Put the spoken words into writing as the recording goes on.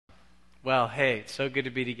Well, hey, it's so good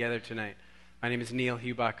to be together tonight. My name is Neil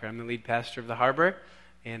Hubacher. I'm the lead pastor of the Harbor.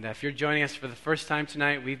 And if you're joining us for the first time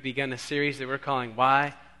tonight, we've begun a series that we're calling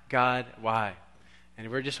Why, God, Why?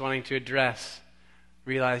 And we're just wanting to address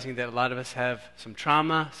realizing that a lot of us have some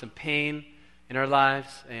trauma, some pain in our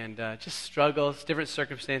lives, and just struggles, different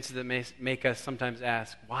circumstances that may make us sometimes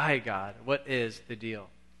ask, why, God? What is the deal?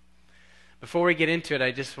 Before we get into it,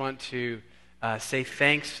 I just want to say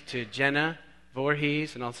thanks to Jenna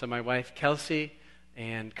Voorhees and also my wife Kelsey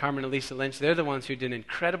and Carmen Elisa Lynch. They're the ones who did an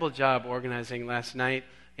incredible job organizing last night,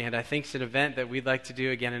 and I think it's an event that we'd like to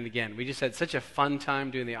do again and again. We just had such a fun time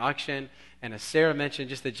doing the auction, and as Sarah mentioned,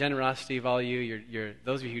 just the generosity of all you,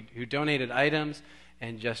 those of you who donated items,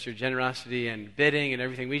 and just your generosity and bidding and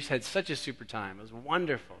everything. We just had such a super time. It was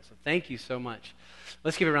wonderful, so thank you so much.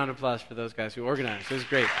 Let's give a round of applause for those guys who organized. It was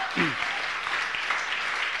great.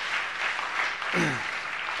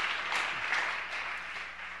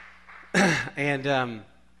 And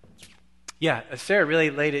Sarah really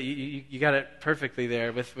laid it. You got it perfectly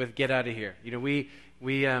there with "Get Out of Here." You know, we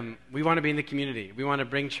want to be in the community. We want to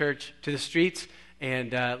bring church to the streets,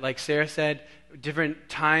 and like Sarah said, different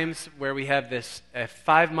times where we have this a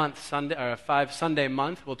 5-month Sunday or a 5-Sunday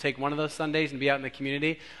month. We'll take one of those Sundays and be out in the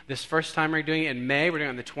community. This first time we're doing it in May. We're doing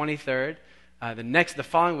it on the 23rd. The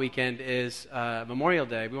following weekend is Memorial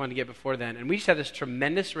Day. We want to get before then, and we just have this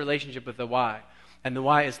tremendous relationship with the Y. And the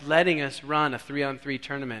Y is letting us run a 3-on-3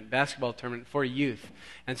 tournament, basketball tournament for youth.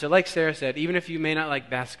 And so like Sarah said, even if you may not like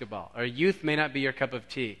basketball, or youth may not be your cup of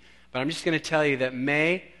tea, but I'm just going to tell you that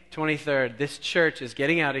May 23rd, this church is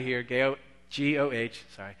getting out of here, G-O-H,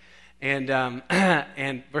 sorry, and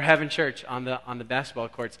we're having church on the basketball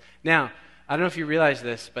courts. Now, I don't know if you realize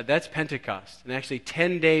this, but that's Pentecost. And actually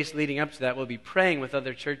 10 days leading up to that, we'll be praying with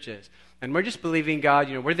other churches. And we're just believing God,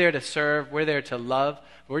 we're there to serve, we're there to love.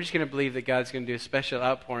 We're just going to believe that God's going to do a special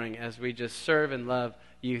outpouring as we just serve and love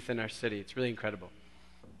youth in our city. It's really incredible.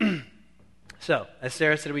 So, as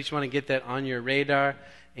Sarah said, we just want to get that on your radar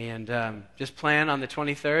and just plan on the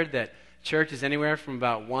 23rd that church is anywhere from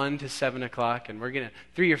about 1 to 7 o'clock. And we're going to,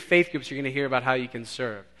 through your faith groups, you're going to hear about how you can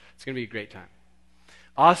serve. It's going to be a great time.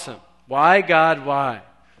 Awesome. Why, God, why?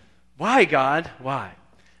 Why, God, why?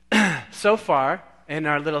 So far, in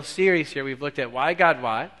our little series here, we've looked at why, God,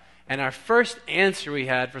 why? And our first answer we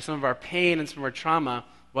had for some of our pain and some of our trauma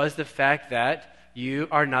was the fact that you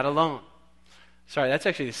are not alone. Sorry, that's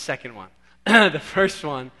actually the second one. The first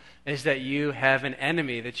one is that you have an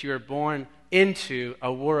enemy, that you are born into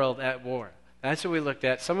a world at war. That's what we looked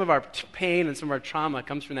at. Some of our pain and some of our trauma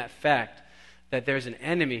comes from that fact that there's an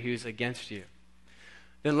enemy who's against you.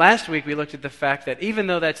 Then last week we looked at the fact that even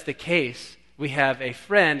though that's the case, we have a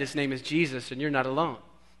friend, his name is Jesus, and you're not alone.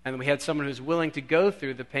 And we had someone who's willing to go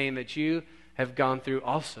through the pain that you have gone through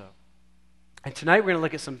also. And tonight we're going to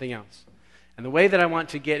look at something else. And the way that I want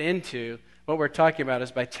to get into what we're talking about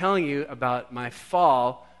is by telling you about my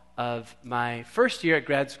fall of my first year at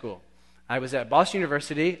grad school. I was at Boston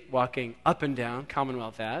University walking up and down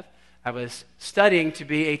Commonwealth Ave. I was studying to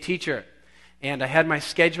be a teacher. And I had my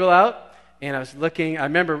schedule out, and I was looking, I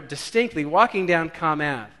remember distinctly walking down Com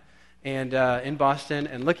Ave and in Boston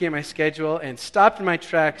and looking at my schedule and stopped in my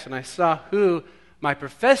tracks, and I saw who my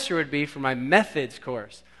professor would be for my methods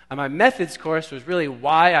course. And my methods course was really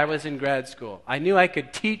why I was in grad school. I knew I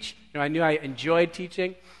could teach. I knew I enjoyed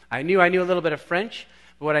teaching. I knew a little bit of French.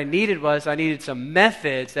 But what I needed some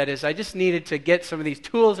methods. That is, I just needed to get some of these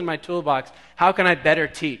tools in my toolbox. How can I better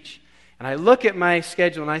teach? And I look at my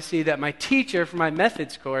schedule and I see that my teacher for my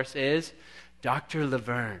methods course is Dr.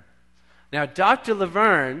 Laverne. Now, Dr.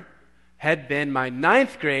 Laverne had been my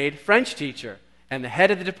 9th grade French teacher and the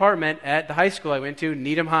head of the department at the high school I went to,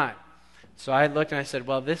 Needham High. So I looked and I said,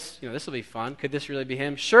 well, this will be fun. Could this really be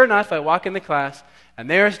him? Sure enough, I walk in the class, and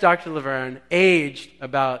there's Dr. Laverne, aged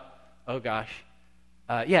about, 10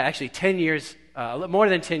 years, more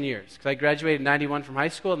than 10 years, because I graduated in 91 from high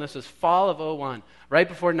school, and this was fall of 01, right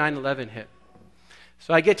before 9/11 hit.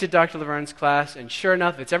 So I get to Dr. Laverne's class, and sure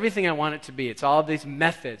enough, it's everything I want it to be. It's all of these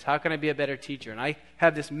methods. How can I be a better teacher? And I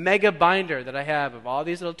have this mega binder that I have of all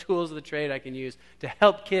these little tools of the trade I can use to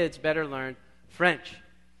help kids better learn French.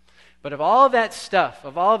 But of all that stuff,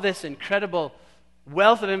 of all this incredible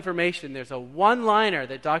wealth of information, there's a one-liner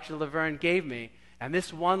that Dr. Laverne gave me, and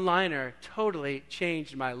this one-liner totally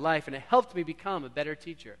changed my life, and it helped me become a better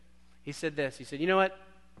teacher. He said this. He said, you know what?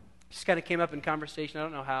 Just kind of came up in conversation. I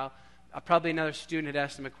don't know how. Probably another student had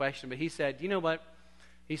asked him a question, but he said, you know what?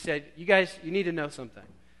 He said, you guys, you need to know something.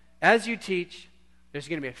 As you teach, there's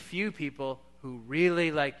going to be a few people who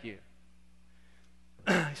really like you.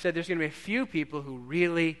 He said, there's going to be a few people who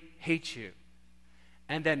really hate you.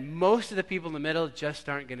 And then most of the people in the middle just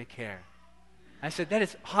aren't going to care. I said, that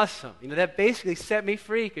is awesome. That basically set me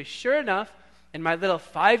free, because sure enough, in my little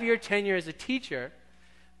 5-year tenure as a teacher,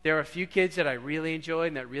 there were a few kids that I really enjoyed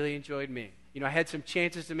and that really enjoyed me. I had some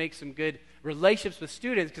chances to make some good relationships with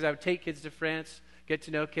students, because I would take kids to France, get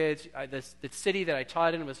to know kids. The city that I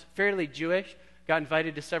taught in was fairly Jewish. Got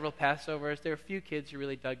invited to several Passovers. There were a few kids who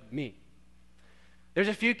really dug me. There's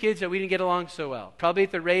a few kids that we didn't get along so well. Probably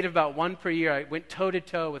at the rate of about one per year, I went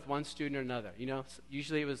toe-to-toe with one student or another.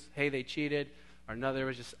 Usually it was, hey, they cheated, or another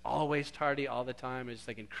was just always tardy all the time. It was just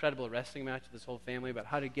like incredible wrestling match with this whole family about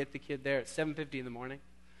how to get the kid there at 7:50 in the morning.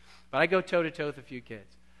 But I go toe-to-toe with a few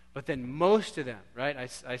kids. But then most of them, right,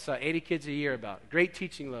 I saw 80 kids a year about. Great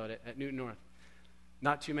teaching load at Newton North.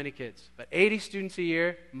 Not too many kids. But 80 students a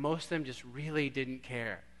year, most of them just really didn't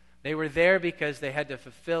care. They were there because they had to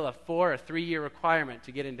fulfill a 4 or 3 year requirement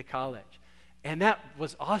to get into college. And that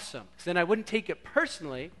was awesome, because then I wouldn't take it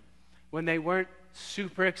personally when they weren't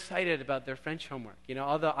super excited about their French homework.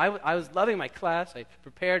 Although I was loving my class, I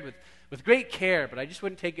prepared with great care, but I just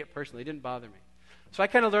wouldn't take it personally. It didn't bother me. So I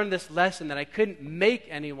kind of learned this lesson that I couldn't make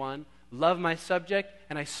anyone love my subject,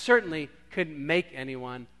 and I certainly couldn't make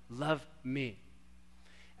anyone love me.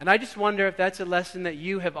 And I just wonder if that's a lesson that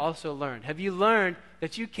you have also learned. Have you learned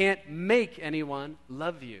that you can't make anyone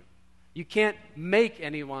love you? You can't make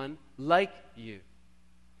anyone like you.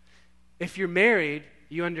 If you're married,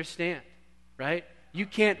 you understand, right? You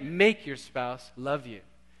can't make your spouse love you.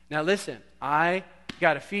 Now listen, I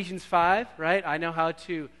got Ephesians 5, right? I know how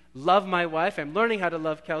to love my wife. I'm learning how to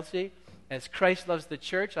love Kelsey as Christ loves the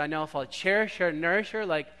church. I know if I'll cherish her and nourish her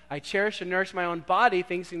like I cherish and nourish my own body,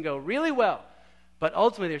 things can go really well. But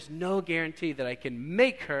ultimately, there's no guarantee that I can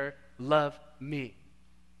make her love me.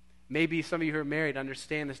 Maybe some of you who are married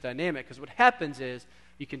understand this dynamic, because what happens is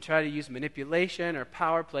you can try to use manipulation or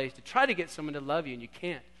power plays to try to get someone to love you, and you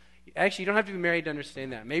can't. Actually, you don't have to be married to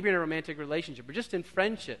understand that. Maybe in a romantic relationship, or just in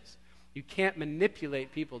friendships, you can't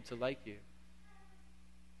manipulate people to like you.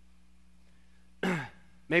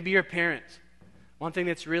 Maybe you're a parent. One thing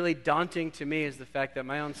that's really daunting to me is the fact that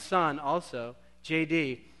my own son also,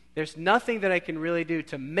 JD, there's nothing that I can really do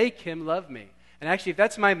to make him love me. And actually, if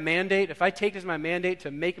that's my mandate, if I take this as my mandate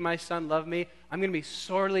to make my son love me, I'm going to be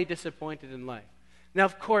sorely disappointed in life. Now,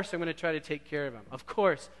 of course, I'm going to try to take care of him. Of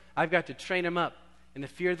course, I've got to train him up in the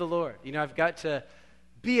fear of the Lord. I've got to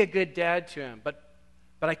be a good dad to him. But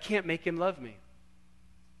I can't make him love me.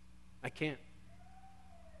 I can't.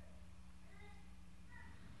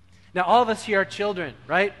 Now, all of us here are children,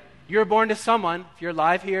 right? You're born to someone. If you're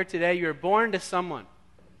alive here today, you're born to someone.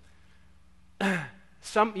 A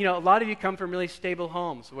lot of you come from really stable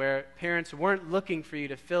homes where parents weren't looking for you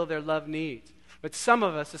to fill their love needs. But some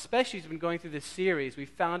of us, especially as we've been going through this series, we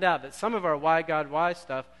found out that some of our why God, why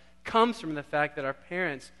stuff comes from the fact that our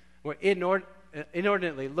parents were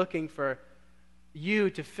inordinately looking for you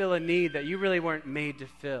to fill a need that you really weren't made to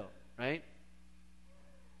fill, right?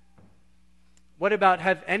 What about,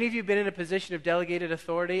 have any of you been in a position of delegated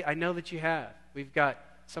authority? I know that you have. We've got,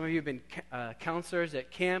 some of you have been counselors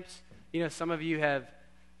at camps. Some of you have,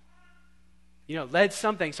 led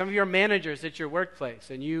something. Some of you are managers at your workplace,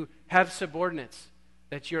 and you have subordinates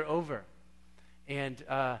that you're over. And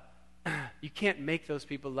you can't make those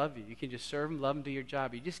people love you. You can just serve them, love them, do your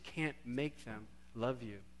job. You just can't make them love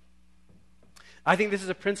you. I think this is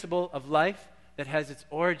a principle of life that has its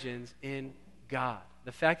origins in God.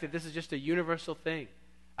 The fact that this is just a universal thing,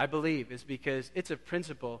 I believe, is because it's a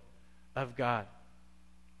principle of God.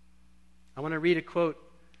 I want to read a quote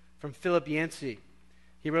from Philip Yancey.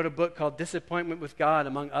 He wrote a book called Disappointment with God,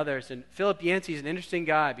 among others. And Philip Yancey is an interesting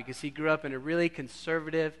guy because he grew up in a really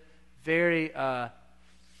conservative, very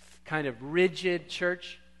kind of rigid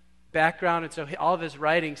church background. And so all of his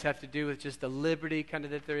writings have to do with just the liberty kind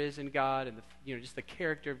of that there is in God and just the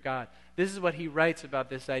character of God. This is what he writes about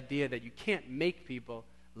this idea that you can't make people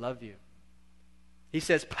love you. He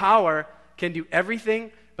says, power can do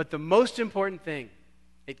everything, but the most important thing,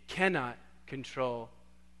 it cannot control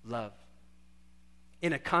love.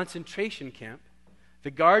 In a concentration camp,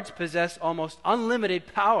 the guards possess almost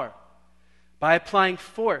unlimited power. By applying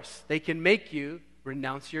force, they can make you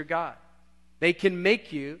renounce your God. They can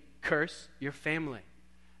make you curse your family.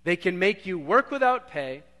 They can make you work without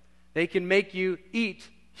pay. They can make you eat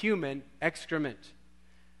human excrement.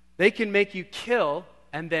 They can make you kill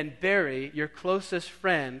and then bury your closest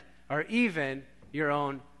friend or even your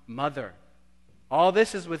own mother. All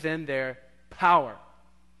this is within their power.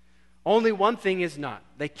 Only one thing is not.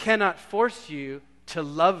 They cannot force you to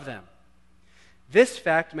love them. This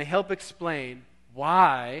fact may help explain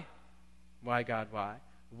why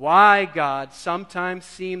God sometimes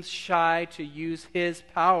seems shy to use his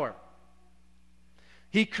power.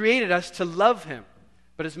 He created us to love him,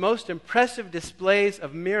 but his most impressive displays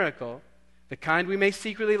of miracle, the kind we may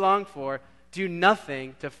secretly long for, do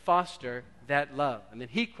nothing to foster that love. And then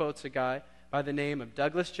he quotes a guy by the name of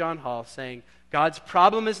Douglas John Hall saying, God's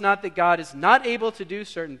problem is not that God is not able to do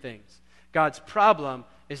certain things. God's problem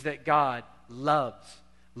is that God loves.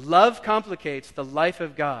 Love complicates the life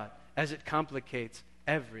of God as it complicates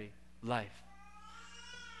every life.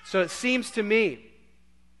 So it seems to me,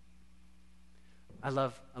 I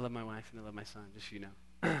love my wife and I love my son, just so you know,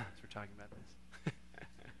 as we're talking about this.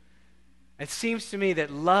 It seems to me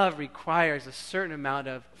that love requires a certain amount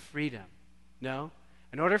of freedom. No?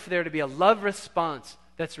 In order for there to be a love response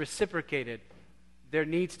that's reciprocated, there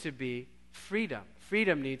needs to be freedom.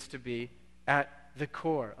 Freedom needs to be at the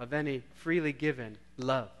core of any freely given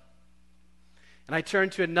love. And I turn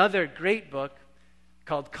to another great book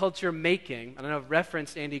called Culture Making. I don't know if I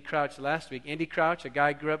referenced Andy Crouch last week. Andy Crouch, a guy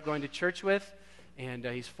I grew up going to church with, and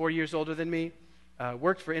he's 4 years older than me.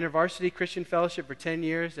 Worked for InterVarsity Christian Fellowship for 10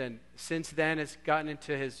 years, and since then has gotten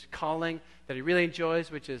into his calling that he really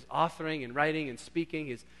enjoys, which is authoring and writing and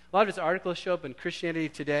speaking. A lot of his articles show up in Christianity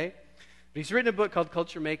Today. But he's written a book called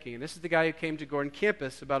Culture Making, and this is the guy who came to Gordon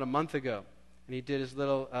campus about a month ago. And he did his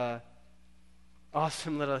little,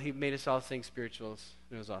 he made us all sing spirituals.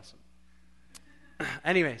 It was awesome.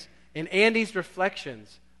 Anyways, in Andy's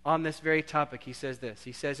reflections on this very topic, he says this.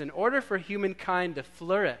 He says, in order for humankind to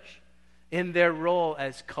flourish in their role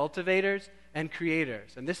as cultivators and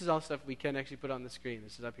creators, and this is all stuff we can actually put on the screen.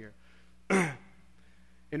 This is up here.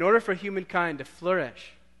 In order for humankind to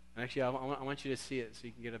flourish, actually, I want you to see it so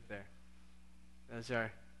you can get up there. That's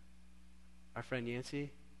our friend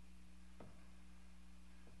Yancy.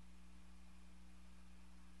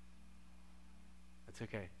 That's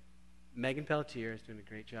okay. Megan Pelletier is doing a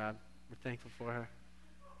great job. We're thankful for her.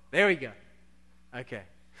 There we go. Okay.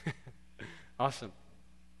 Awesome.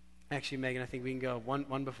 Actually, Megan, I think we can go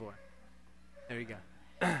one before. There you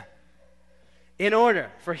go. In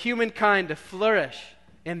order for humankind to flourish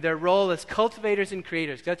in their role as cultivators and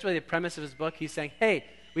creators, that's really the premise of his book. He's saying, hey,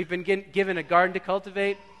 we've been given a garden to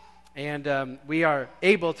cultivate, and we are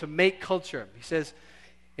able to make culture. He says,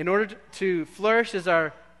 in order to flourish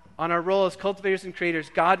on our role as cultivators and creators,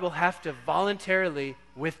 God will have to voluntarily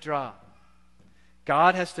withdraw.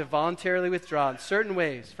 God has to voluntarily withdraw in certain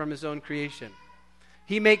ways from his own creation.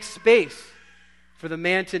 He makes space for the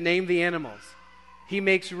man to name the animals. He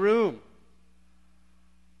makes room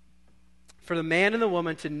for the man and the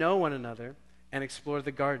woman to know one another and explore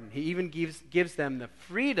the garden. He even gives them the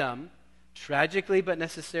freedom, tragically but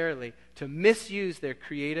necessarily, to misuse their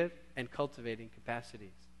creative and cultivating capacities.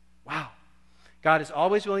 Wow. God is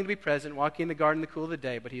always willing to be present, walking in the garden in the cool of the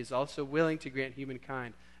day, but he is also willing to grant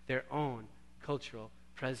humankind their own cultural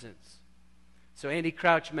presence. So Andy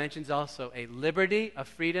Crouch mentions also a liberty, a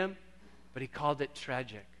freedom, but he called it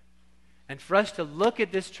tragic. And for us to look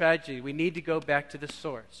at this tragedy, we need to go back to the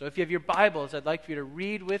source. So if you have your Bibles, I'd like for you to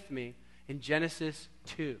read with me in Genesis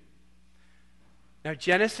 2. Now,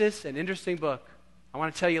 Genesis, an interesting book. I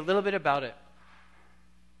want to tell you a little bit about it.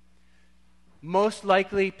 Most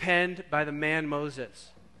likely penned by the man Moses,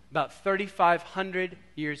 about 3,500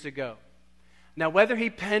 years ago. Now, whether he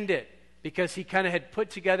penned it because he kind of had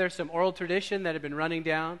put together some oral tradition that had been running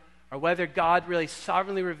down, or whether God really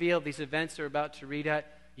sovereignly revealed these events that we're about to read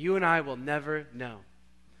at, you and I will never know.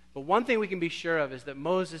 But one thing we can be sure of is that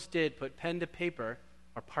Moses did put pen to paper,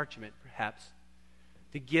 or parchment perhaps,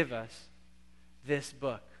 to give us this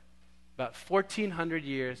book, about 1,400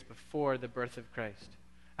 years before the birth of Christ.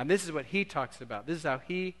 And this is what he talks about. This is how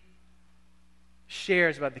he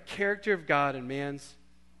shares about the character of God and man's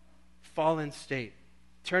fallen state.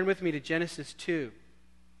 Turn with me to Genesis 2.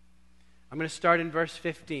 I'm going to start in verse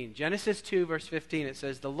 15. Genesis 2, verse 15, it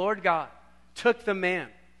says, the Lord God took the man.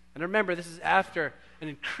 And remember, this is after an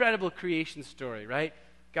incredible creation story, right?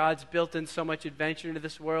 God's built in so much adventure into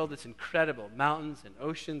this world. It's incredible. Mountains and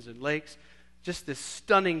oceans and lakes. Just this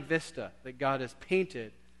stunning vista that God has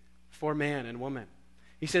painted for man and woman.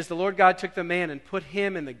 He says, the Lord God took the man and put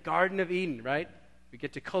him in the Garden of Eden, right? We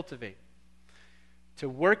get to cultivate, to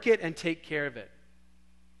work it and take care of it.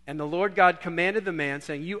 And the Lord God commanded the man,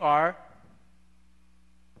 saying, you are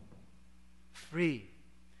free.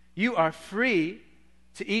 You are free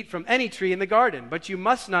to eat from any tree in the garden, but you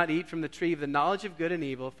must not eat from the tree of the knowledge of good and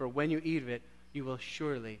evil, for when you eat of it, you will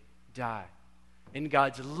surely die. In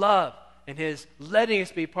God's love and his letting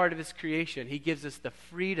us be part of his creation, he gives us the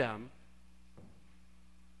freedom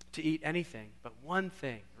to eat anything but one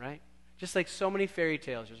thing, right? Just like so many fairy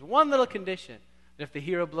tales, there's one little condition that if the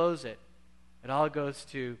hero blows it, it all goes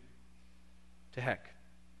to heck.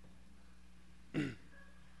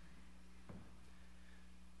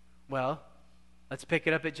 Well, let's pick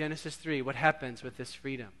it up at Genesis 3. What happens with this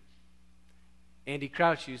freedom? Andy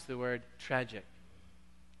Crouch used the word tragic.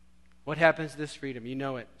 What happens to this freedom? You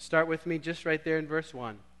know it. Start with me just right there in verse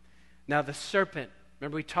 1. Now the serpent,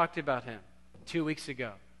 remember we talked about him 2 weeks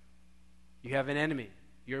ago. You have an enemy.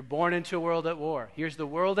 You're born into a world at war. Here's the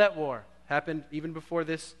world at war. Happened even before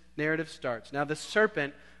this narrative starts. Now the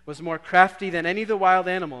serpent was more crafty than any of the wild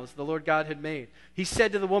animals the Lord God had made. He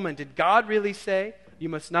said to the woman, did God really say, you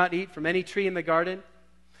must not eat from any tree in the garden?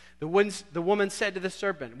 The woman said to the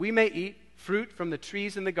serpent, we may eat fruit from the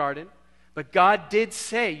trees in the garden, but God did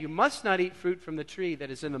say, you must not eat fruit from the tree that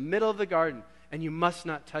is in the middle of the garden, and you must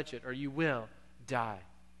not touch it, or you will die.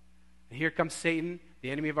 And here comes Satan, the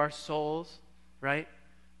enemy of our souls, right?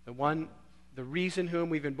 The reason whom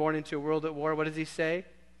we've been born into a world at war. What does he say?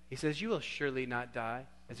 He says, you will surely not die,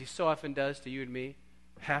 as he so often does to you and me.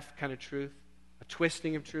 Half kind of truth, a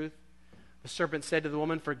twisting of truth. The serpent said to the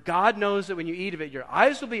woman, for God knows that when you eat of it, your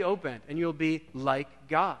eyes will be opened, and you'll be like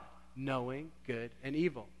God, knowing good and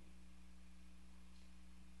evil.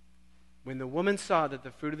 When the woman saw that the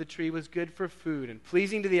fruit of the tree was good for food and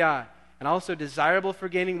pleasing to the eye, and also desirable for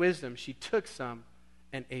gaining wisdom, she took some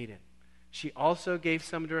and ate it. She also gave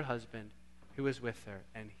some to her husband who was with her,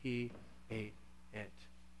 and he ate it.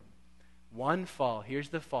 One fall, here's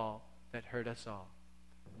the fall that hurt us all.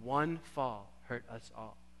 One fall hurt us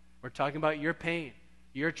all. We're talking about your pain,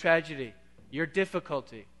 your tragedy, your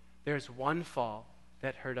difficulty. There's one fall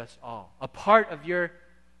that hurt us all. A part of your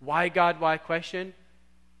why God, why question,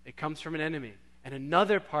 it comes from an enemy. And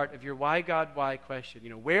another part of your why God, why question,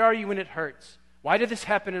 where are you when it hurts? Why did this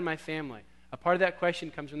happen in my family? A part of that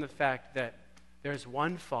question comes from the fact that there's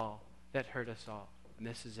one fall that hurt us all, and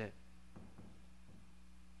this is it.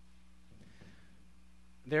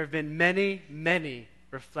 There have been many, many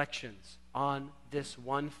reflections on this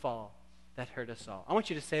one fall that hurt us all. I want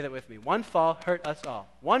you to say that with me. One fall hurt us all.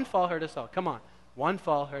 One fall hurt us all. Come on. One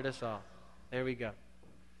fall hurt us all. There we go.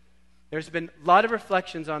 There's been a lot of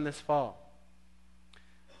reflections on this fall.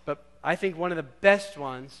 But I think one of the best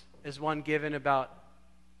ones is one given about,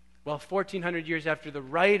 1,400 years after the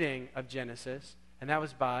writing of Genesis, and that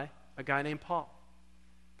was by a guy named Paul,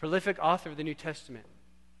 prolific author of the New Testament.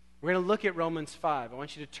 We're going to look at Romans 5. I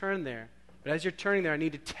want you to turn there. But as you're turning there, I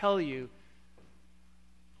need to tell you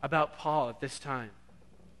about Paul at this time.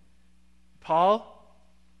 Paul,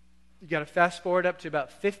 you got to fast forward up to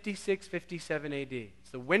about 56, 57 AD.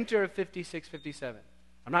 It's the winter of 56, 57.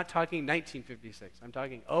 I'm not talking 1956. I'm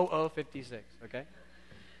talking 0056, okay?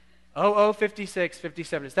 0056,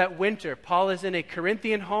 57. It's that winter. Paul is in a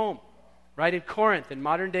Corinthian home, right in Corinth, in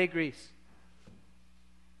modern-day Greece.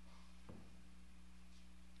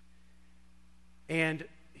 And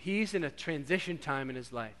he's in a transition time in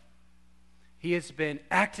his life. He has been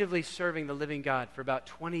actively serving the living God for about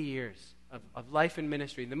 20 years of life and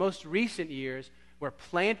ministry. The most recent years were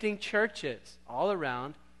planting churches all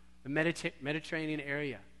around the Mediterranean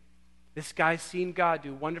area. This guy's seen God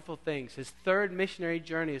do wonderful things. His third missionary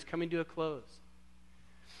journey is coming to a close.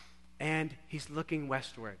 And he's looking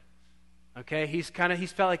westward. Okay? He's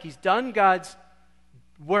felt like he's done God's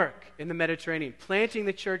work in the Mediterranean, planting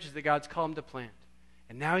the churches that God's called him to plant.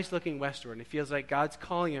 And now he's looking westward, and it feels like God's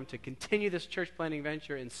calling him to continue this church planting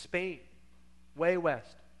venture in Spain, way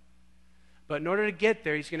west. But in order to get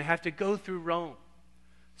there, he's going to have to go through Rome.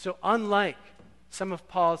 So unlike some of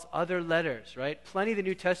Paul's other letters, right? Plenty of the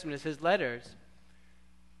New Testament is his letters.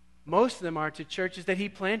 Most of them are to churches that he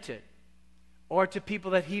planted or to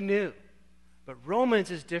people that he knew. But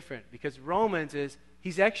Romans is different because Romans is,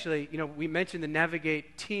 he's actually, we mentioned the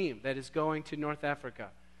Navigate team that is going to North Africa.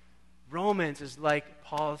 Romans is like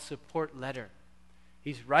Paul's support letter.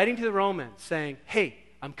 He's writing to the Romans saying, hey,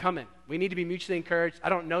 I'm coming. We need to be mutually encouraged. I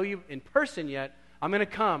don't know you in person yet. I'm going to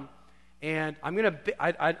come, and I'm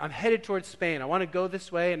headed towards Spain. I want to go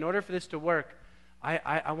this way. In order for this to work,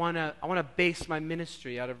 I want to base my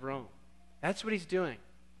ministry out of Rome. That's what he's doing.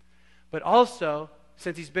 But also,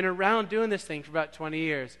 since he's been around doing this thing for about 20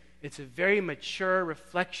 years, it's a very mature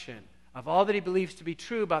reflection of all that he believes to be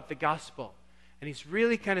true about the gospel. And he's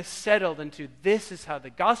really kind of settled into this is how the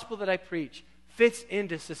gospel that I preach fits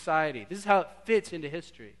into society. This is how it fits into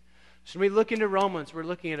history. So when we look into Romans, we're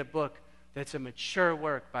looking at a book that's a mature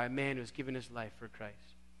work by a man who's given his life for Christ.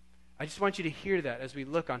 I just want you to hear that as we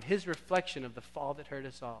look on his reflection of the fall that hurt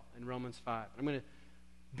us all in Romans 5. I'm going to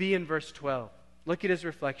be in verse 12. Look at his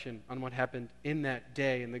reflection on what happened in that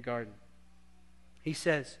day in the garden. He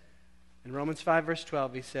says, in Romans 5, verse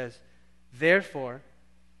 12, he says, therefore,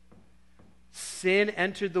 sin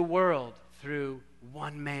entered the world through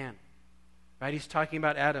one man. Right? He's talking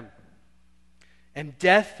about Adam. And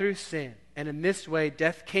death through sin. And in this way,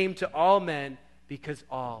 death came to all men because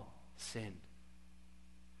all sinned.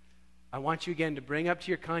 I want you again to bring up to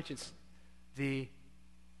your conscience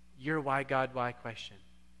your why God, why question.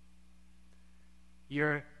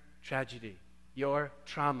 Your tragedy, your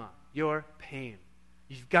trauma, your pain.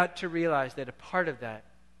 You've got to realize that a part of that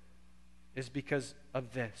is because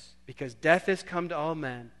of this. Because death has come to all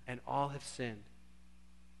men and all have sinned.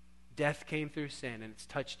 Death came through sin and it's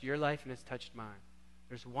touched your life and it's touched mine.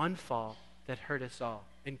 There's one fall that hurt us all,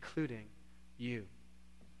 including you.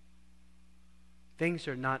 Things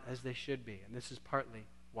are not as they should be, and this is partly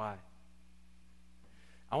why.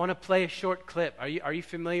 I want to play a short clip. Are you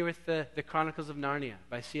familiar with the Chronicles of Narnia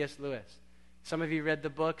by C.S. Lewis? Some of you read the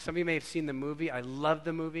book. Some of you may have seen the movie. I love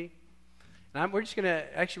the movie. And we're just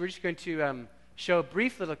going to show a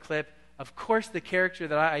brief little clip. Of course, the character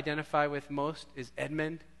that I identify with most is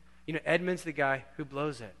Edmund. You know, Edmund's the guy who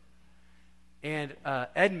blows it. And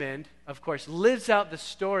Edmund, of course, lives out the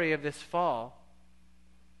story of this fall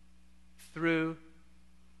through,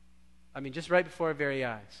 just right before our very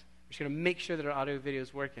eyes. We're just going to make sure that our audio video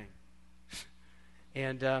is working.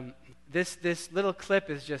 And this little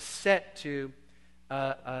clip is just set to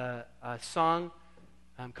a song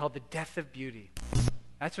called The Death of Beauty.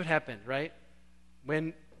 That's what happened, right?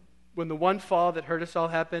 When the one fall that hurt us all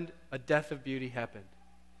happened, a death of beauty happened.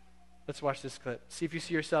 Let's watch this clip. See if you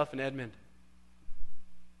see yourself in Edmund.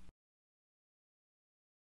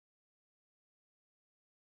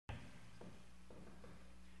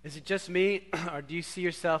 Is it just me, or do you see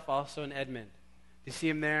yourself also in Edmund? Do you see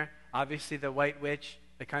him there? Obviously the white witch,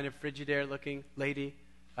 the kind of Frigidaire-looking lady,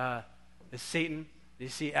 the Satan. Do you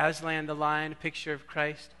see Aslan the lion, a picture of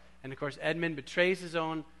Christ? And of course, Edmund betrays his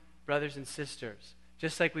own brothers and sisters,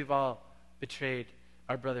 just like we've all betrayed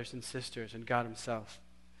our brothers and sisters and God himself.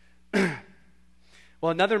 Well,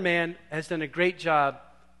 another man has done a great job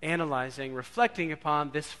analyzing, reflecting upon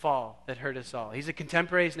this fall that hurt us all. He's a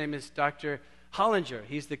contemporary. His name is Dr. Hollinger.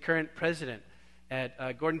 He's the current president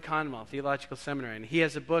at Gordon Conwell Theological Seminary, and he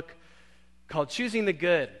has a book called Choosing the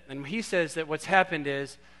Good. And he says that what's happened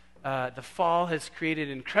is the fall has created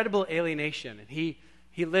incredible alienation, and he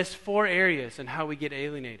lists 4 areas in how we get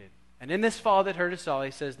alienated. And in this fall that hurt us all,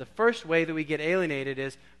 he says the first way that we get alienated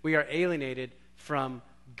is we are alienated from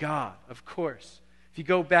God, of course. If you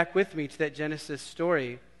go back with me to that Genesis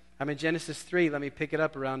story, I'm in Genesis 3, let me pick it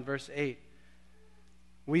up around verse 8.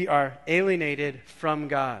 We are alienated from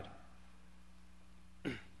God.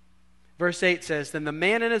 Verse 8 says, Then the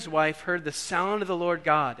man and his wife heard the sound of the Lord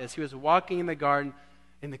God as he was walking in the garden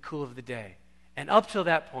in the cool of the day. And up till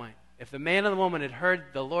that point, if the man and the woman had heard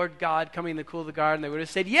the Lord God coming in the cool of the garden, they would have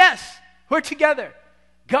said, Yes, we're together.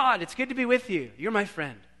 God, it's good to be with you. You're my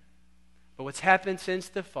friend. But what's happened since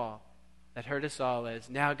the fall that hurt us all is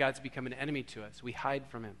now God's become an enemy to us. We hide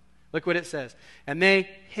from him. Look what it says. And they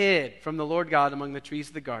hid from the Lord God among the trees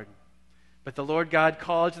of the garden. But the Lord God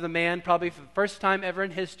called to the man, probably for the first time ever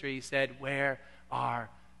in history, he said, Where are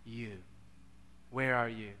you? Where are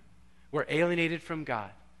you? We're alienated from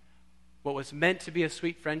God. What was meant to be a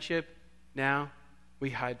sweet friendship, now we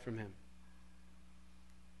hide from him.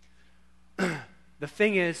 The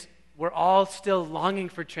thing is, we're all still longing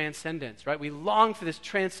for transcendence, right? We long for this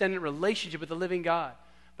transcendent relationship with the living God.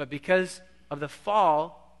 But because of the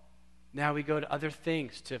fall, now we go to other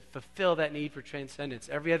things to fulfill that need for transcendence.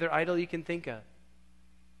 Every other idol you can think of,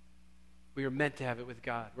 we were meant to have it with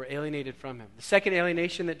God. We're alienated from him. The second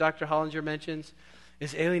alienation that Dr. Hollinger mentions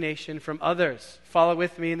is alienation from others. Follow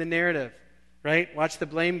with me in the narrative, right? Watch the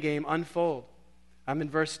blame game unfold. I'm in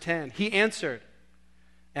verse 10. He answered,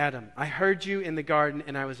 Adam, I heard you in the garden,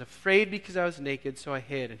 and I was afraid because I was naked, so I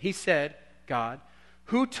hid. And he said, God,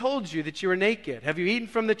 who told you that you were naked? Have you eaten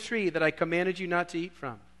from the tree that I commanded you not to eat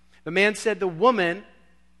from? The man said, the woman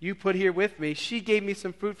you put here with me, she gave me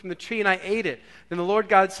some fruit from the tree, and I ate it. Then the Lord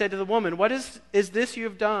God said to the woman, what is this you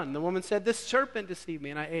have done? And the woman said, the serpent deceived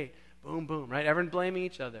me, and I ate. Boom, boom, right? Everyone blaming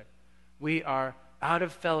each other. We are out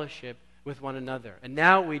of fellowship with one another. And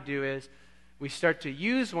now what we do is we start to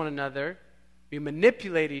use one another. We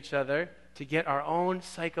manipulate each other to get our own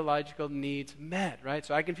psychological needs met, right?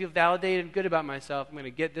 So I can feel validated and good about myself. I'm going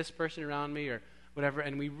to get this person around me or whatever.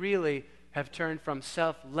 And we really have turned from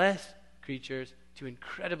selfless creatures to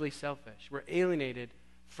incredibly selfish. We're alienated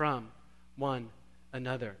from one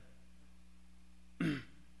another.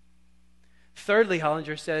 Thirdly,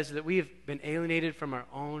 Hollinger says that we have been alienated from our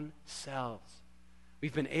own selves.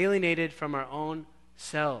 We've been alienated from our own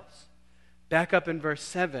selves. Back up in verse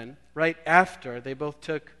 7, right after they both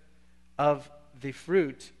took of the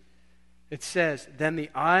fruit, it says, then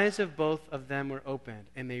the eyes of both of them were opened,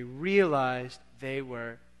 and they realized they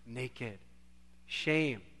were naked.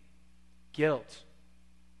 Shame. guilt.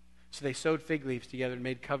 So they sewed fig leaves together and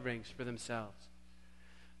made coverings for themselves.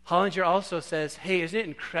 Hollinger also says, hey, isn't it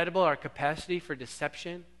incredible our capacity for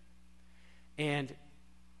deception? And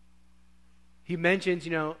he mentions,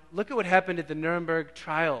 look at what happened at the Nuremberg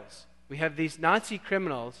trials. We have these Nazi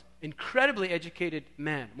criminals, incredibly educated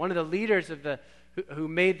men. One of the leaders of who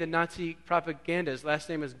made the Nazi propaganda, his last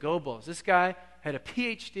name is Goebbels. This guy had a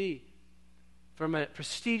PhD from a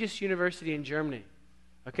prestigious university in Germany.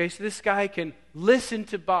 Okay, so this guy can listen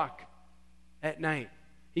to Bach at night.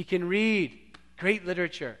 He can read great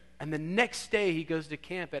literature. And the next day he goes to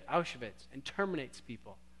camp at Auschwitz and terminates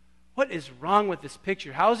people. What is wrong with this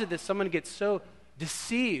picture? How is it that someone gets so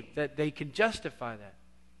deceived that they can justify that?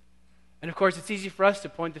 And of course, it's easy for us to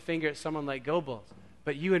point the finger at someone like Goebbels.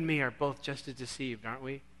 But you and me are both just as deceived, aren't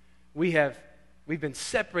we? We've been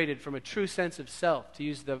separated from a true sense of self, to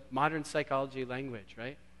use the modern psychology language,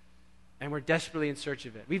 right? And we're desperately in search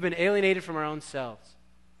of it. We've been alienated from our own selves.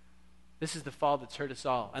 This is the fall that's hurt us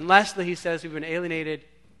all. And lastly, he says we've been alienated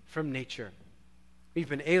from nature. We've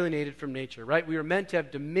been alienated from nature, right? We were meant to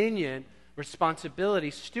have dominion, responsibility,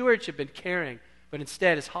 stewardship, and caring. But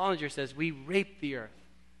instead, as Hollinger says, we rape the earth,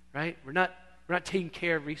 right? We're not taking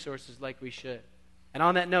care of resources like we should. And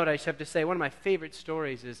on that note, I just have to say, one of my favorite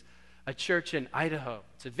stories is a church in Idaho.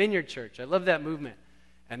 It's a vineyard church. I love that movement.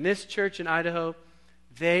 And this church in Idaho,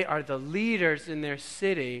 they are the leaders in their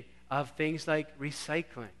city of things like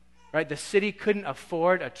recycling, right? The city couldn't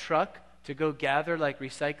afford a truck to go gather like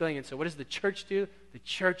recycling. And so what does the church do? The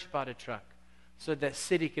church bought a truck so that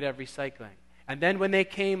city could have recycling. And then when they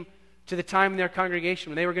came to the time in their congregation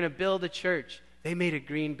when they were going to build a church, they made a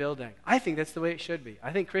green building. I think that's the way it should be.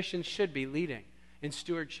 I think Christians should be leading in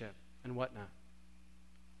stewardship and whatnot.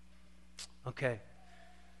 Okay.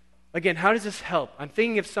 Again, how does this help? I'm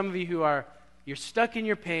thinking of some of you who you're stuck in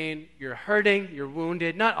your pain, you're hurting, you're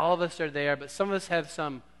wounded. Not all of us are there, but some of us have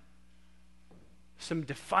some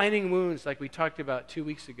defining wounds like we talked about 2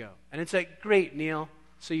 weeks ago. And it's like, great, Neil.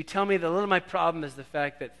 So you tell me that a little of my problem is the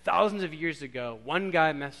fact that thousands of years ago, one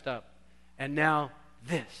guy messed up, and now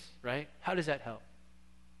this, right? How does that help?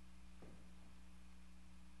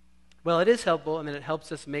 Well, it is helpful, and then it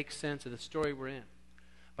helps us make sense of the story we're in.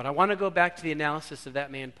 But I want to go back to the analysis of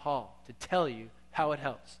that man, Paul, to tell you how it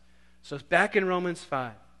helps. So it's back in Romans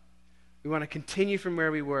 5. We want to continue from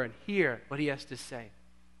where we were and hear what he has to say.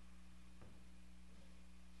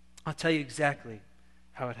 I'll tell you exactly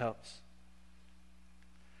how it helps.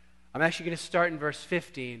 I'm actually going to start in verse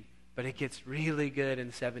 15, but it gets really good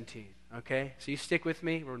in 17, okay? So you stick with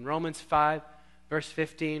me. We're in Romans 5, verse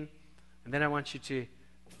 15, and then I want you to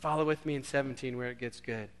follow with me in 17 where it gets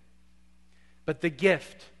good. But the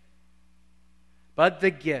gift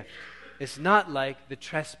is not like the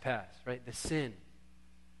trespass, right? The sin.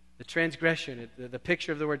 The transgression, the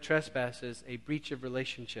picture of the word trespass is a breach of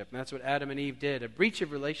relationship. And that's what Adam and Eve did, a breach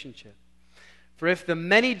of relationship. For if the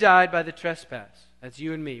many died by the trespass, that's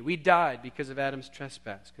you and me, we died because of Adam's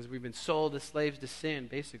trespass, because we've been sold as slaves to sin,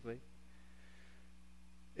 basically.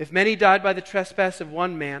 If many died by the trespass of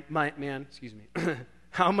one man,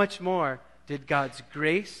 how much more did God's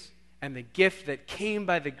grace and the gift that came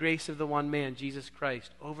by the grace of the one man, Jesus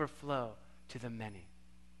Christ, overflow to the many?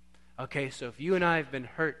 Okay, so if you and I have been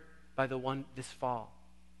hurt by this fall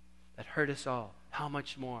that hurt us all, how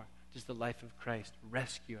much more does the life of Christ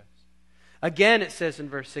rescue us? Again, it says in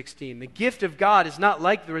verse 16, the gift of God is not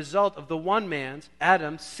like the result of the one man's,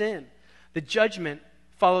 Adam's, sin. The judgment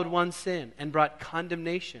followed one sin and brought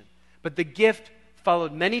condemnation, but the gift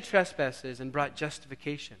followed many trespasses and brought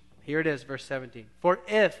justification. Here it is, verse 17. For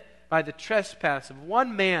if by the trespass of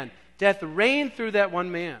one man death reigned through that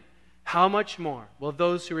one man, how much more will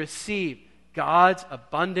those who receive God's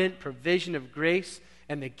abundant provision of grace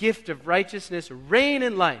and the gift of righteousness reign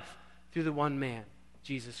in life through the one man,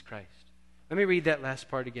 Jesus Christ? Let me read that last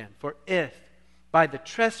part again. For if by the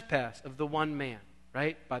trespass of the one man,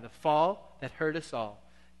 right, by the fall that hurt us all,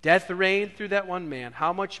 death reigned through that one man,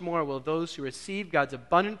 how much more will those who receive God's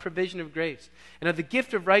abundant provision of grace and of the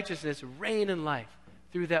gift of righteousness reign in life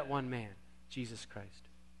through that one man, Jesus Christ?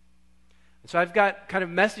 And so I've got kind of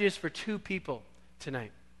messages for two people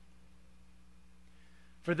tonight.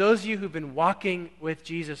 For those of you who've been walking with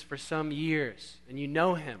Jesus for some years, and you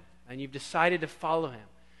know him, and you've decided to follow him,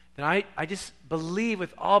 then I just believe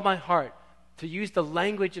with all my heart, to use the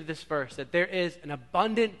language of this verse, that there is an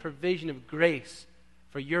abundant provision of grace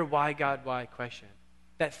for your why God, why question.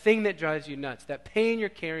 That thing that drives you nuts, that pain you're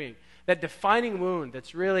carrying, that defining wound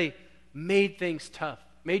that's really made things tough,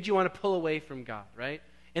 made you want to pull away from God, right?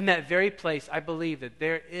 In that very place, I believe that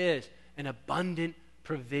there is an abundant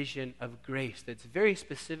provision of grace that's very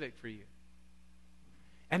specific for you.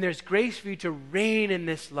 And there's grace for you to reign in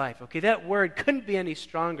this life. Okay, that word couldn't be any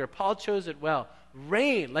stronger. Paul chose it well.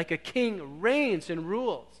 Reign, like a king reigns and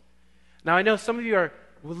rules. Now, I know some of you are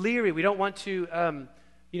leery. We don't want to,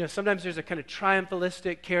 sometimes there's a kind of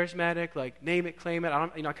triumphalistic, charismatic, like name it, claim it. I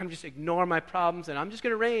kind of just ignore my problems and I'm just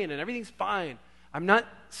going to reign and everything's fine. I'm not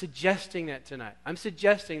suggesting that tonight. I'm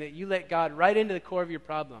suggesting that you let God right into the core of your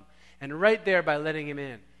problem. And right there, by letting him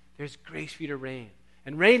in, there's grace for you to reign.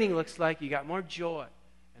 And reigning looks like you got more joy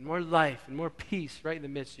and more life and more peace right in the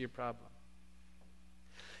midst of your problem.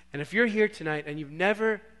 And if you're here tonight and you've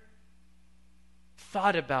never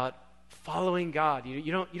thought about following God,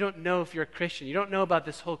 you don't know if you're a Christian, you don't know about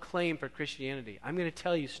this whole claim for Christianity, I'm going to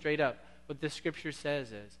tell you straight up what this scripture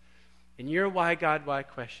says is, in your why God, why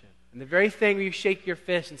question, and the very thing where you shake your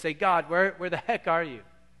fist and say, God, where the heck are you?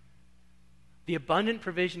 The abundant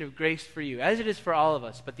provision of grace for you, as it is for all of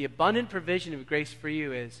us, but the abundant provision of grace for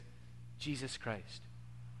you is Jesus Christ.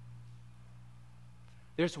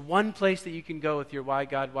 There's one place that you can go with your why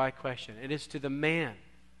God, why question. It is to the man,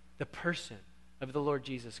 the person of the Lord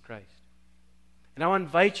Jesus Christ. And I want to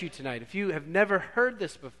invite you tonight, if you have never heard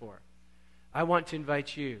this before, I want to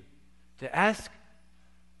invite you to ask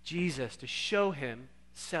Jesus to show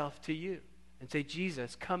himself to you and say,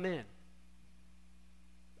 Jesus, come in.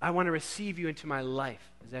 I want to receive you into my life,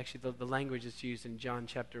 is actually the language that's used in John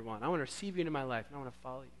chapter 1. I want to receive you into my life, and I want to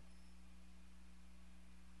follow you.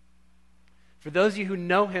 For those of you who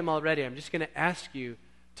know him already, I'm just going to ask you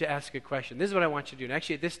to ask a question. This is what I want you to do. And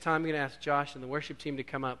actually, at this time, I'm going to ask Josh and the worship team to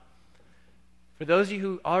come up. For those of you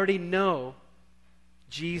who already know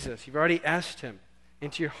Jesus, you've already asked him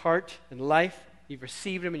into your heart and life, you've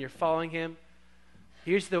received him and you're following him,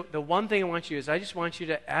 here's the one thing I want you is I just want you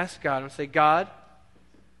to ask God and say, God,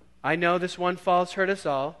 I know this one fall's hurt us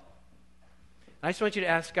all. I just want you to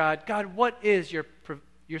ask God, God, what is your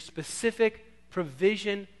specific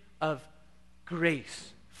provision of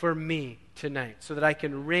grace for me tonight so that I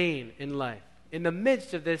can reign in life in the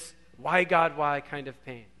midst of this why God, why kind of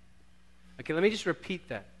pain? Okay, let me just repeat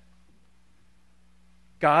that.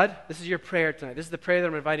 God, this is your prayer tonight. This is the prayer that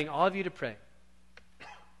I'm inviting all of you to pray.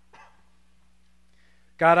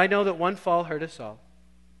 God, I know that one fall hurt us all.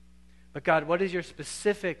 But God, what is your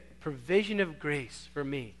specific provision of grace for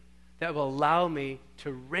me that will allow me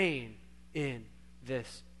to reign in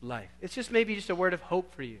this life? It's just maybe just a word of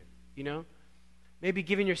hope for you, you know? Maybe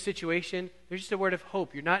given your situation, there's just a word of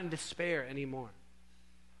hope. You're not in despair anymore.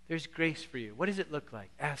 There's grace for you. What does it look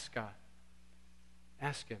like? Ask God.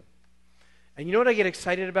 Ask him. And you know what I get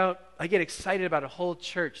excited about? I get excited about a whole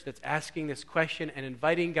church that's asking this question and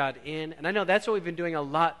inviting God in. And I know that's what we've been doing a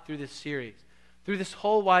lot through this series. Through this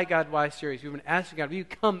whole Why God, Why series, we've been asking God, will you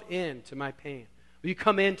come into my pain? Will you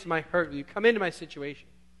come into my hurt? Will you come into my situation?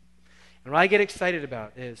 And what I get excited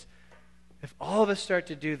about is if all of us start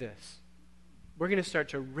to do this, we're going to start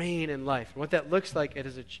to reign in life. And what that looks like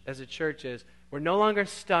as a church is we're no longer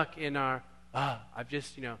stuck in our,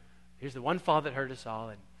 here's the one fall that hurt us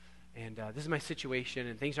all, and this is my situation,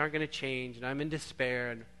 and things aren't going to change, and I'm in despair,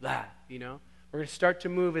 and blah, you know. We're going to start to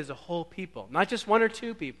move as a whole people, not just one or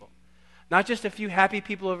two people, not just a few happy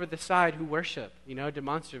people over the side who worship, you know,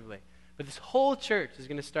 demonstratively, but this whole church is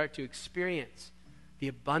going to start to experience the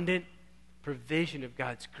abundant provision of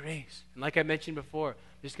God's grace. And like I mentioned before,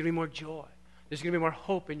 there's going to be more joy. There's going to be more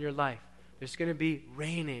hope in your life. There's going to be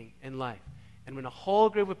reigning in life. And when a whole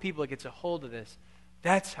group of people gets a hold of this,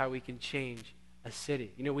 that's how we can change a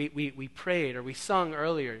city. You know, we prayed or we sung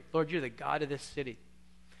earlier, Lord, you're the God of this city.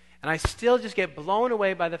 And I still just get blown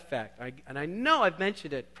away by the fact, and I know I've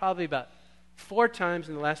mentioned it probably about 4 times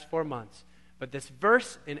in the last 4 months, but this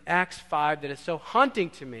verse in Acts 5 that is so haunting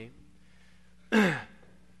to me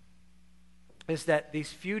is that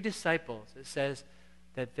these few disciples, it says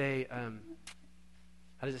that they,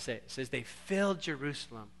 how does it say? It says they filled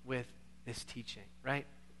Jerusalem with this teaching, right?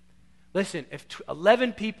 Listen, if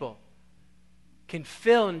 11 people can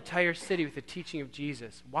fill an entire city with the teaching of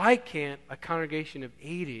Jesus, why can't a congregation of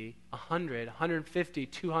 80, 100, 150,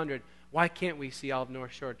 200, why can't we see all of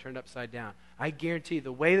North Shore turned upside down? I guarantee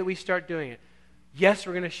the way that we start doing it, yes,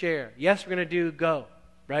 we're going to share. Yes, we're going to do go,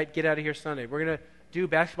 right? Get out of here Sunday. We're going to do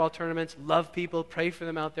basketball tournaments, love people, pray for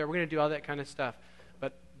them out there. We're going to do all that kind of stuff.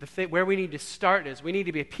 But where we need to start is we need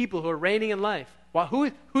to be a people who are reigning in life. Well,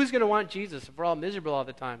 who's going to want Jesus if we're all miserable all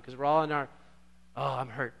the time? Because we're all in our, I'm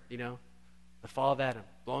hurt, you know. The fall of Adam,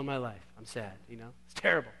 blowing my life. I'm sad, you know. It's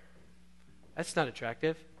terrible. That's not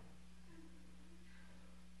attractive.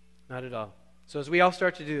 Not at all. So as we all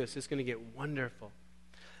start to do this, it's going to get wonderful.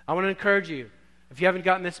 I want to encourage you, if you haven't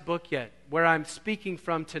gotten this book yet, where I'm speaking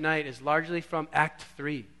from tonight is largely from Act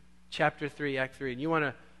 3, Chapter 3, Act 3. And you want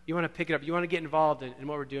to to pick it up. You want to get involved in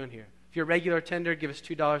what we're doing here. If you're a regular attender, give us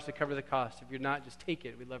 $2 to cover the cost. If you're not, just take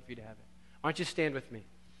it. We'd love for you to have it. Why don't you stand with me?